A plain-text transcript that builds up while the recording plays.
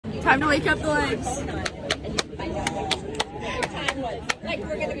Time to wake up the legs.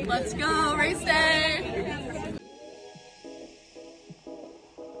 Let's go, race day.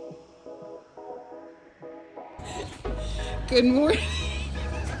 Good morning.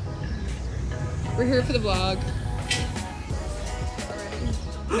 We're here for the vlog.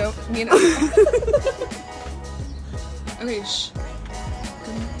 Nope, me and okay, shh.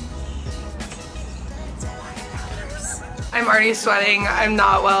 I'm already sweating. I'm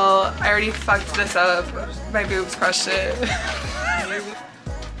not well. I already fucked this up. My boobs crushed it.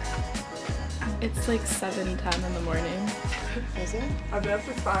 It's like 7:10 in the morning. Is it? I've been up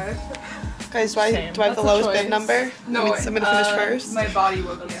for 5. Guys, do I have the lowest bib number? No, I'm gonna finish first. My body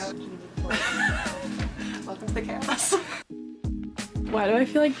woke me up. Welcome to the chaos. Why do I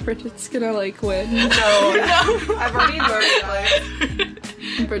feel like Bridget's gonna like win? No, I've already learned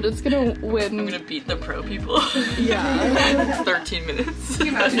like Bridget's gonna win. I'm gonna beat the pro people. Yeah. 13 minutes. Can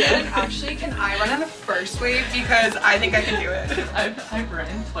you imagine? Actually, can I run on the first wave? Because I think I can do it. I've run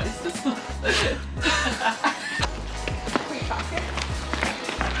twice this month.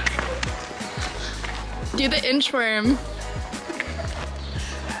 Do the inchworm.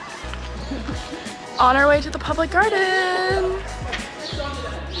 On our way to the public garden.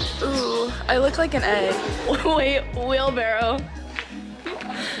 Ooh, I look like an egg. Wait, wheelbarrow.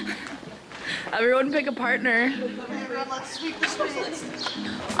 Everyone pick a partner.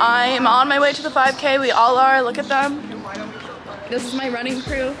 I'm on my way to the 5K. We all are. Look at them. This is my running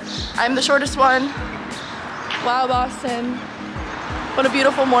crew. I'm the shortest one. Wow, Boston. What a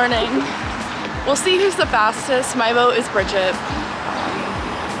beautiful morning. We'll see who's the fastest. My vote is Bridget.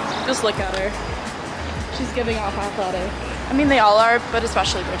 Just look at her. She's giving off athletic. I mean, they all are, but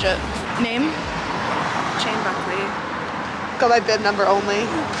especially Bridget. Name? Buckley. Go by bib number only.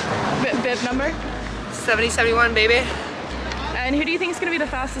 Bib number? 7071, baby. And who do you think is going to be the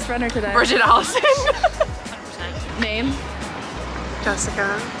fastest runner today? Bridget Allison. Name?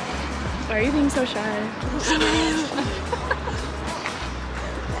 Jessica. Why are you being so shy?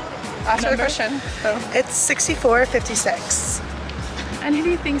 Ask her the question. Oh. It's 64:56. And who do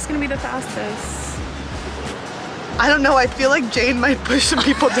you think is going to be the fastest? I don't know. I feel like Jane might push some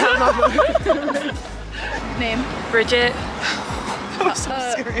people down on her. Name? Bridget. Last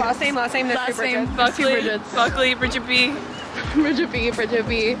name, Last name, Buckley, Bridget B. Bridget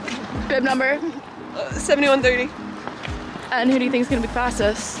B. Bib number? 7130. And who do you think is going to be the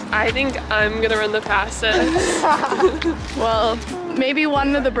fastest? I think I'm gonna run the fastest. Well, maybe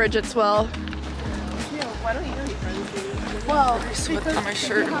one of the Bridgets will. Why don't you be friends? Well, Sweat on my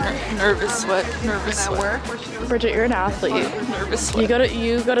shirt. Nervous sweat. Nervous sweat. Bridget, you're an athlete. Nervous sweat.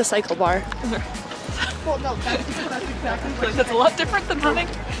 You go to cycle bar. Well, no, that's exactly what That's a lot different than running.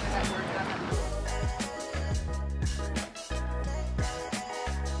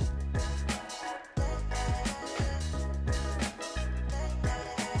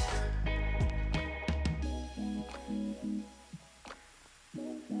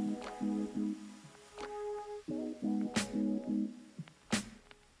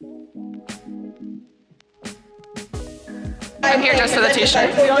 I'm here just for the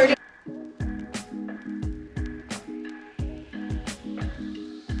t-shirt.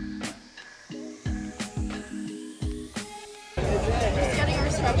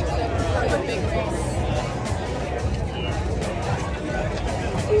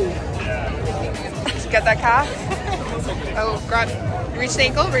 Get that calf. Oh, grab. Reach the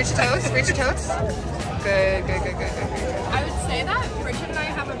ankle, reach the toes, reach the toes. Good. I would say that Bridget and I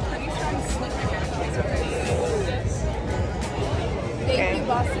have a pretty strong sleeper here. Thank you,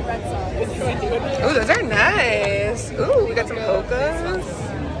 Boston Red Sox. Oh, those are nice. Ooh, we got some polkas.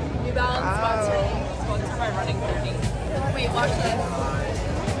 New Balance sponsored by Running 30. Wait, watch this.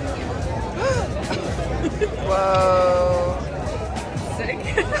 Whoa. Sick.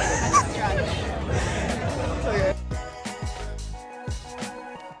 Okay.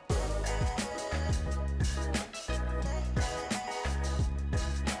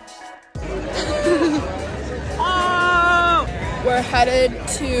 We're headed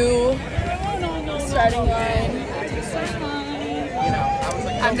to starting line.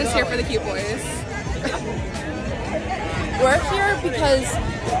 I'm just here for the cute boys. We're here because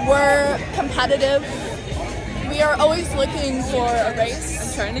we're competitive. We are always looking for a race.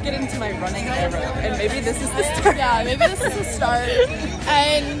 I'm trying to get into my running era, and maybe this is the start. Yeah, maybe this is the start.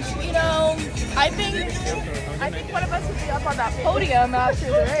 And you know, I think one of us would be up on that podium after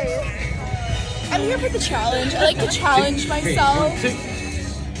the race. I'm here for the challenge. I like to challenge myself.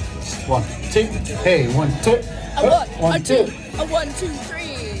 1, 2, hey, 1, 2. A 1, 2. A 1, 2,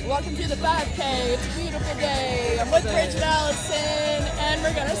 3. Welcome to the 5K. It's a beautiful day. I'm with Bridget Allison, and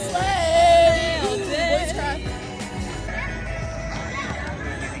we're gonna slay.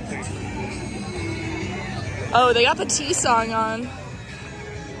 Oh, they got the tea song on.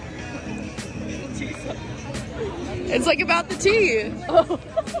 It's like about the tea. Oh.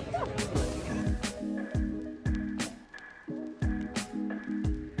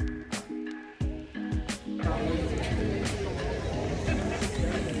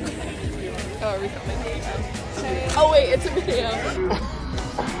 Oh, are we filming? Oh wait, it's a video.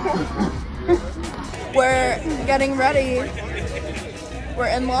 We're getting ready. We're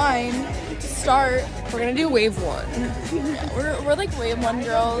in line to start. We're gonna do wave 1. Yeah, we're like wave 1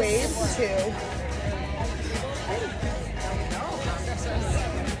 girls. Wave 2.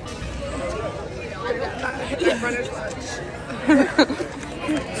 Runner's lunch.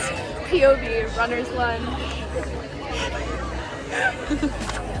 POV, runner's lunch.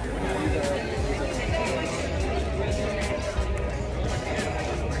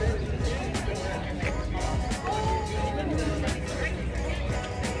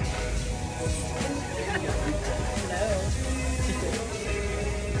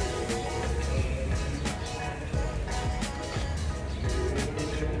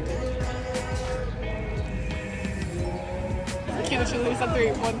 Cue the cheerleaders on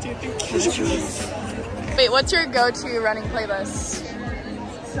 3. 1, 2, 3. Wait, what's your go-to running playlist?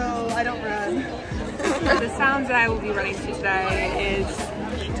 So I don't run. The sounds that I will be running to today is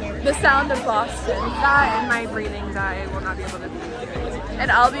The Sound of Boston. that and my breathing that I will not be able to do.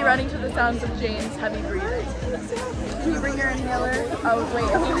 And I'll be running to the sounds of Jane's heavy breathing. Can you bring your inhaler? Oh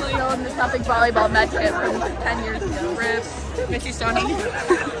wait, he's still in the Suffolk volleyball med kit from 10 years ago. Rips. Miss you, Stoney.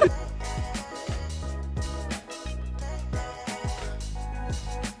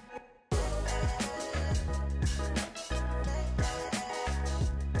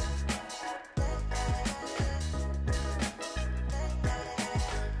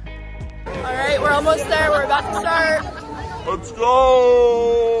 Alright, we're almost there. We're about to start. Let's go!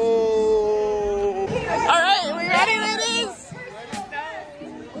 Alright, we ready, ladies?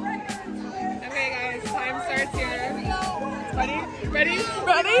 Okay, guys, time starts here. Ready? Ready?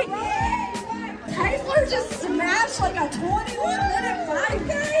 Ready? Tyler just smashed like a 21-minute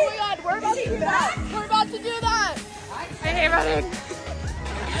 5K. Oh my god, we're about to do that. We're about to do that. I hate running.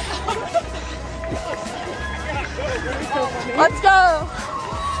 Let's go.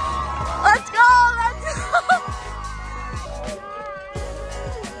 Let's go. Let's go.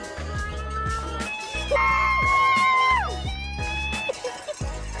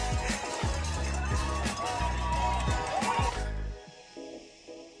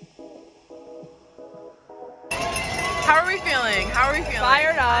 How are we feeling? How are we feeling?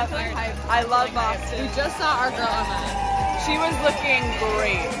 Fired up. I love Boston. We just saw our girl Emma. She was looking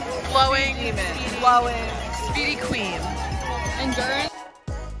great. Glowing. Glowing. Speedy queen. Endurance.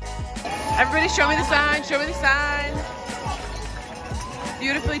 Everybody show me the sign. Show me the sign.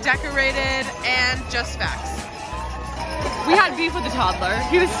 Beautifully decorated and just facts. We had beef with the toddler.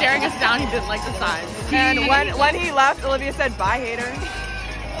 He was staring us down. He didn't like the signs. And when he left, Olivia said, "Bye, hater."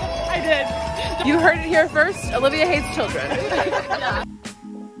 I did. You heard it here first. Olivia hates children. Yeah.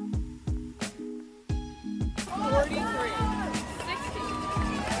 43. 60.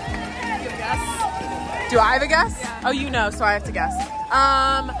 Do I have a guess? Yeah. Oh, you know, so I have to guess.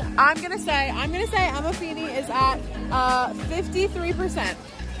 I'm gonna say Emma Feeney is at 53%.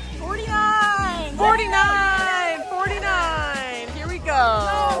 49. 49. 49. Here we go.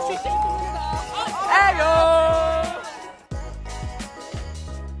 No, she's taking it off. Hey yo.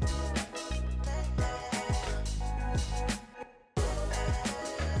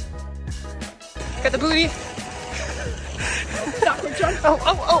 Got the booty.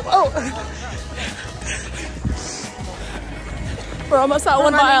 Oh. We're almost at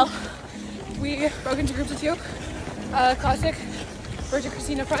 1 mile. We broke into groups of 2. Classic. Bridget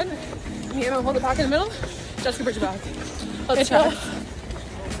Christina front. Me and Emma hold the pack in the middle. Jessica Bridget back. Let's go.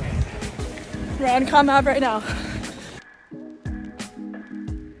 We're on Comm right now.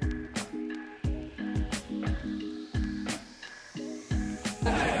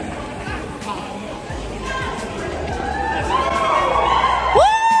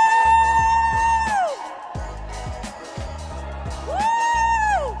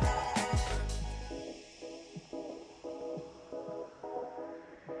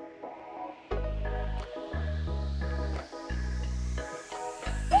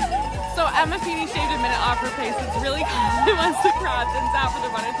 So Emma Feeney shaved a minute off her pace. It's really common amongst the crowd and out for the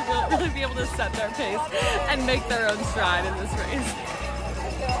runners to really be able to set their pace and make their own stride in this race.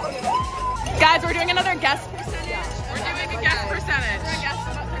 Guys, we're doing another guess percentage. Yeah. We're doing a guess percentage. We're guess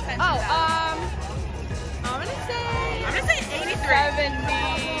what percentage. Oh, I'm gonna say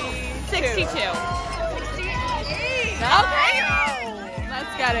 83. 62. 68. Okay.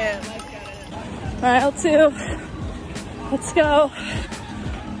 Let's get it. Mile 2. Let's go.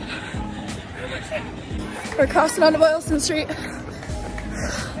 We're crossing onto Boylston Street.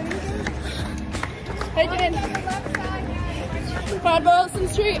 Hey, Jen. We're on Boylston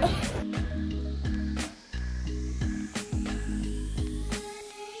Street.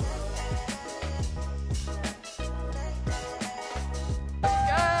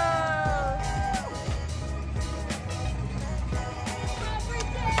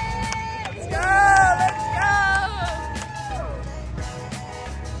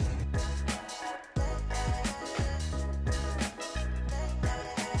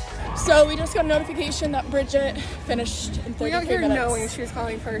 So we just got a notification that Bridget finished in 33 minutes. We got here knowing she was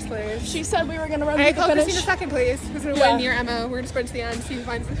calling first place. She said we were gonna run Hey, to the call finish. Christina second place because we're Yeah. way near Emma. We're gonna sprint to the end, see who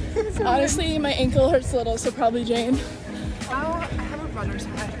finds it. Honestly, my ankle hurts a little, so probably Jane. I have a runner's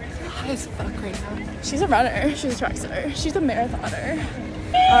high. High as fuck right now. She's a runner. She's a track star. She's a marathoner.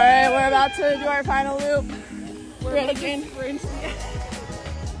 All right, we're about to do our final loop. We're Ready, Jane? We're into the end.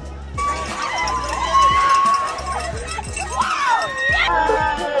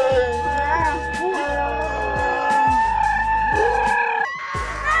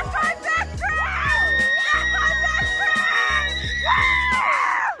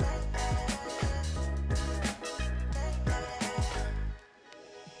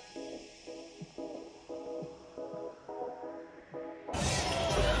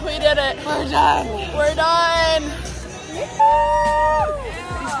 We did it. We're done. We're done.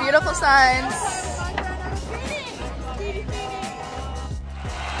 These beautiful signs.